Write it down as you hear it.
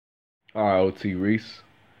Alright, OT Reese.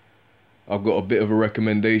 I've got a bit of a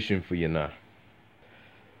recommendation for you now.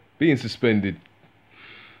 Being suspended,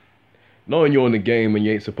 knowing you're in the game and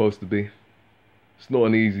you ain't supposed to be, it's not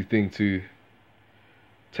an easy thing to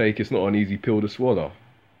take. It's not an easy pill to swallow.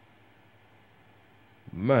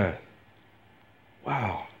 Man,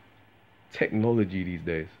 wow. Technology these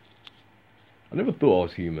days. I never thought I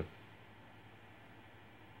was human.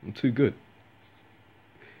 I'm too good.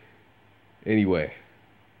 Anyway,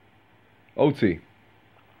 OT,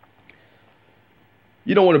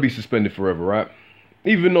 you don't want to be suspended forever, right?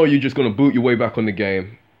 Even though you're just going to boot your way back on the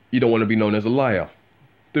game, you don't want to be known as a liar,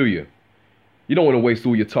 do you? You don't want to waste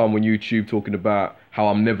all your time on YouTube talking about how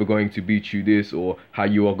I'm never going to beat you this or how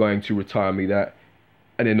you are going to retire me that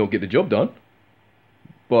and then not get the job done.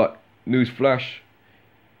 But newsflash,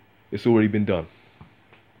 it's already been done.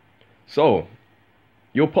 So,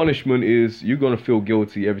 your punishment is you're going to feel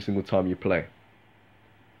guilty every single time you play.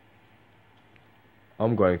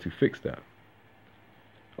 I'm going to fix that.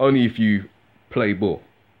 Only if you play ball.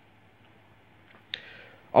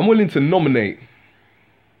 I'm willing to nominate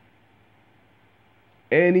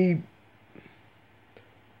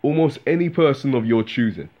almost any person of your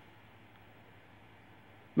choosing.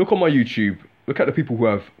 Look on my YouTube. Look at the people who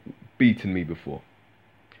have beaten me before.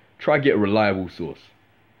 Try to get a reliable source.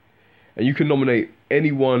 And you can nominate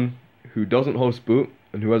anyone who doesn't host boot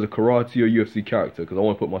and who has a karate or UFC character, because I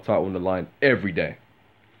want to put my title on the line every day.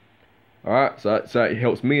 Alright, so that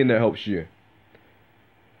helps me and that helps you.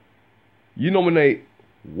 You nominate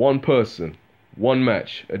one person, one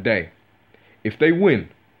match a day. If they win,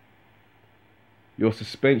 your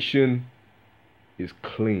suspension is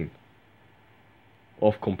clean.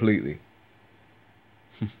 Off completely.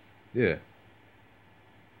 Yeah.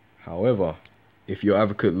 However, if your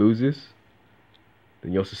advocate loses,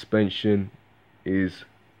 then your suspension is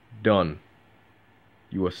done.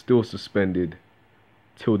 You are still suspended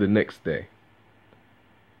till the next day.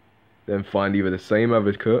 Then find either the same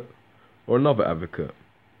advocate or another advocate.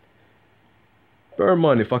 Bear in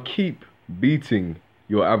mind, if I keep beating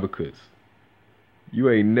your advocates, you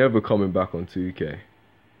ain't never coming back on 2K.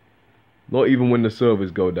 Not even when the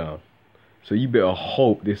servers go down. So you better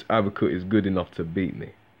hope this advocate is good enough to beat me.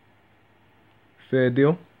 Fair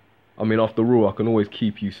deal? I mean, after all, I can always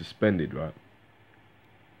keep you suspended, right?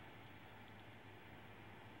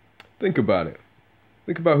 Think about it.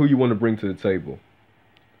 Think about who you want to bring to the table.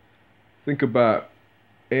 Think about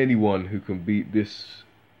anyone who can beat this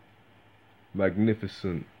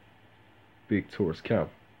magnificent big tourist camp.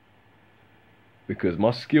 Because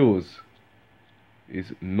my skills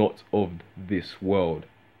is not of this world,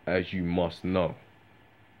 as you must know.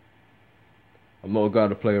 I'm not a guy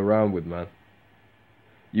to play around with, man.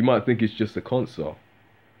 You might think it's just a console.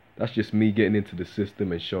 That's just me getting into the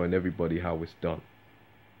system and showing everybody how it's done.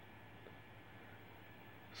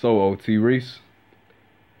 So, OT Reese,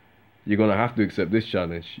 you're going to have to accept this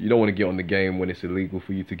challenge. You don't want to get on the game when it's illegal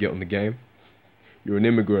for you to get on the game. You're an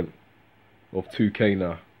immigrant of 2K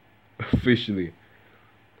now. Officially.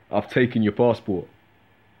 I've taken your passport.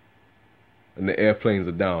 And the airplanes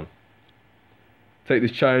are down. Take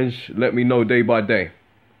this challenge. Let me know day by day.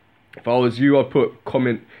 If I was you, I would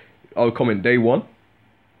comment day 1.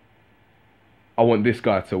 I want this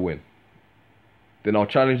guy to win. Then I'll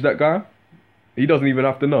challenge that guy. He doesn't even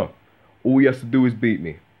have to know. All he has to do is beat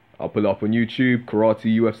me. I'll put it up on YouTube, Karate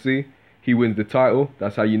UFC. He wins the title.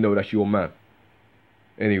 That's how you know that's your man.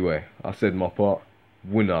 Anyway, I said my part.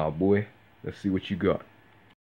 Winner, boy. Let's see what you got.